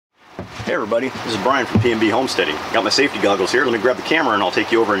Hey everybody, this is Brian from PNB Homesteading. Got my safety goggles here. Let me grab the camera and I'll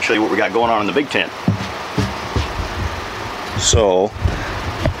take you over and show you what we got going on in the big tent. So,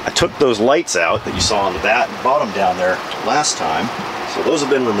 I took those lights out that you saw on the bottom down there last time. So those have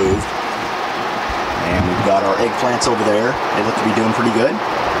been removed. And we've got our eggplants over there. They look to be doing pretty good.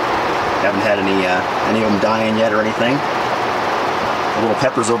 Haven't had any of them dying yet or anything. The little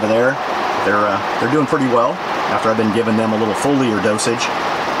peppers over there, they're doing pretty well after I've been giving them a little foliar dosage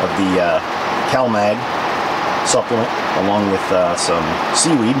of the CalMag supplement along with some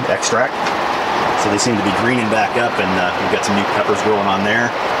seaweed extract. So they seem to be greening back up, and we've got some new peppers growing on there.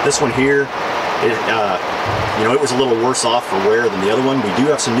 This one here, you know, it was a little worse off for wear than the other one. We do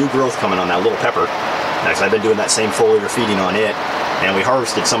have some new growth coming on that little pepper. Because I've been doing that same foliar feeding on it, and we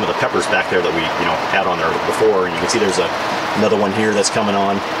harvested some of the peppers back there that we, you know, had on there before, and you can see there's another one here that's coming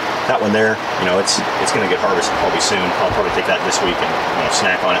on. That one there, you know, it's going to get harvested probably soon. I'll probably take that this week and, you know,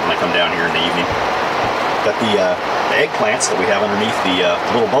 snack on it when I come down here in the evening. Got the eggplants that we have underneath the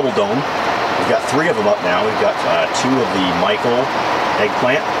little bubble dome. We've got 3 of them up now. We've got 2 of the Michael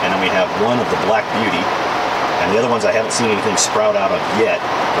eggplant, and then we have 1 of the Black Beauty. And the other ones I haven't seen anything sprout out of yet,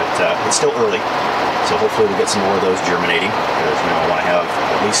 but it's still early. So hopefully we'll get some more of those germinating, because, you know, I want to have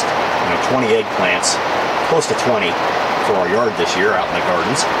at least, you know, 20 eggplants, close to 20 for our yard this year out in the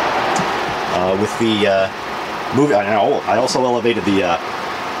gardens. With the I also elevated the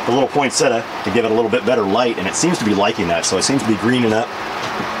little poinsettia to give it a little bit better light, and it seems to be liking that. So it seems to be greening up,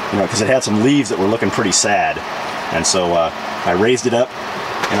 you know, because it had some leaves that were looking pretty sad, and so I raised it up.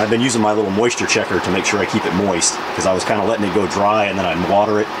 And I've been using my little moisture checker to make sure I keep it moist, because I was kind of letting it go dry and then I'd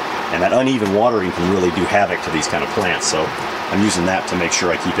water it, and that uneven watering can really do havoc to these kind of plants. So I'm using that to make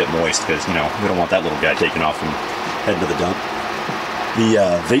sure I keep it moist, because, you know, we don't want that little guy taking off and heading to the dump.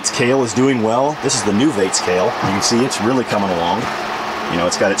 The Vates kale is doing well. This is the new Vates kale. You can see it's really coming along. You know,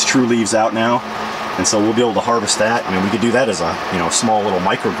 it's got its true leaves out now, and so we'll be able to harvest that. I mean, we could do that as a, you know, small little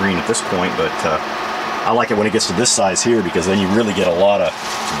microgreen at this point, but I like it when it gets to this size here, because then you really get a lot of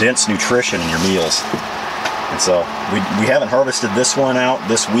dense nutrition in your meals. And so we haven't harvested this one out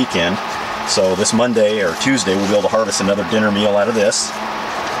this weekend, so this Monday or Tuesday we'll be able to harvest another dinner meal out of this.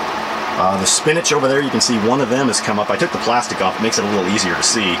 The spinach over there, you can see one of them has come up. I took the plastic off, it makes it a little easier to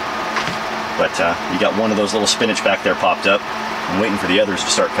see, but you got one of those little spinach back there popped up. I'm waiting for the others to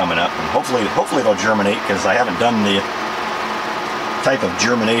start coming up, and hopefully they'll germinate, because I haven't done the type of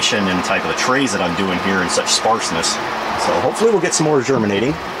germination and type of the trays that I'm doing here in such sparseness. So hopefully we'll get some more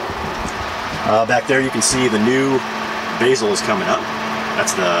germinating. Back there you can see the new basil is coming up.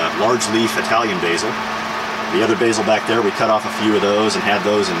 That's the large leaf Italian basil. The other basil back there, we cut off a few of those and had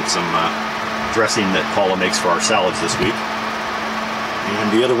those in some dressing that Paula makes for our salads this week. And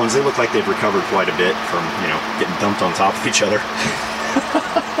the other ones, they look like they've recovered quite a bit from, you know, getting dumped on top of each other.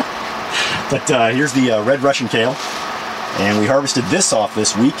 But here's the red Russian kale. And we harvested this off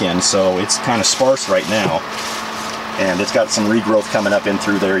this weekend, so it's kind of sparse right now. And it's got some regrowth coming up in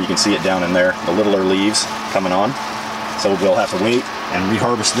through there. You can see it down in there, the littler leaves coming on. So we'll have to wait and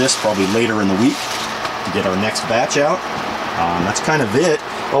reharvest this probably later in the week to get our next batch out. That's kind of it.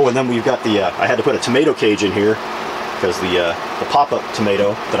 Oh, and then we've got the, I had to put a tomato cage in here, because the pop-up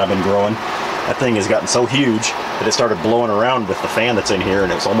tomato that I've been growing, that thing has gotten so huge that it started blowing around with the fan that's in here,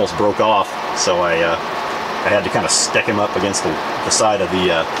 and it was almost broke off. So I had to kind of stick him up against the side of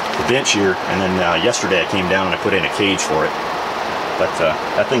the bench here, and then yesterday I came down and I put in a cage for it. But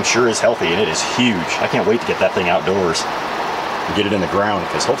that thing sure is healthy, and it is huge. I can't wait to get that thing outdoors and get it in the ground,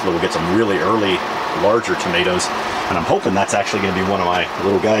 because hopefully we'll get some really early, larger tomatoes. And I'm hoping that's actually going to be one of my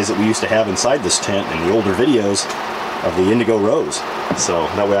little guys that we used to have inside this tent in the older videos of the indigo rose. So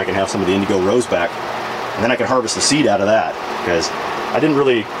that way I can have some of the indigo rose back, and then I can harvest the seed out of that, because I didn't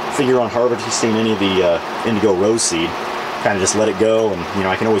really figure on harvesting any of the indigo rose seed. Kind of just let it go, and, you know,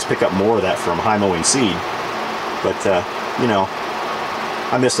 I can always pick up more of that from high mowing seed. But you know,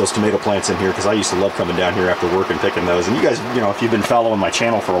 I miss those tomato plants in here, because I used to love coming down here after work and picking those. And you guys, you know, if you've been following my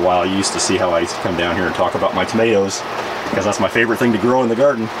channel for a while, you used to see how I used to come down here and talk about my tomatoes, because that's my favorite thing to grow in the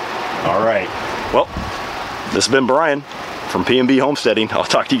garden. All right, well, this has been Brian from PNB Homesteading. I'll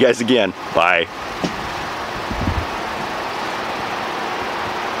talk to you guys again. Bye.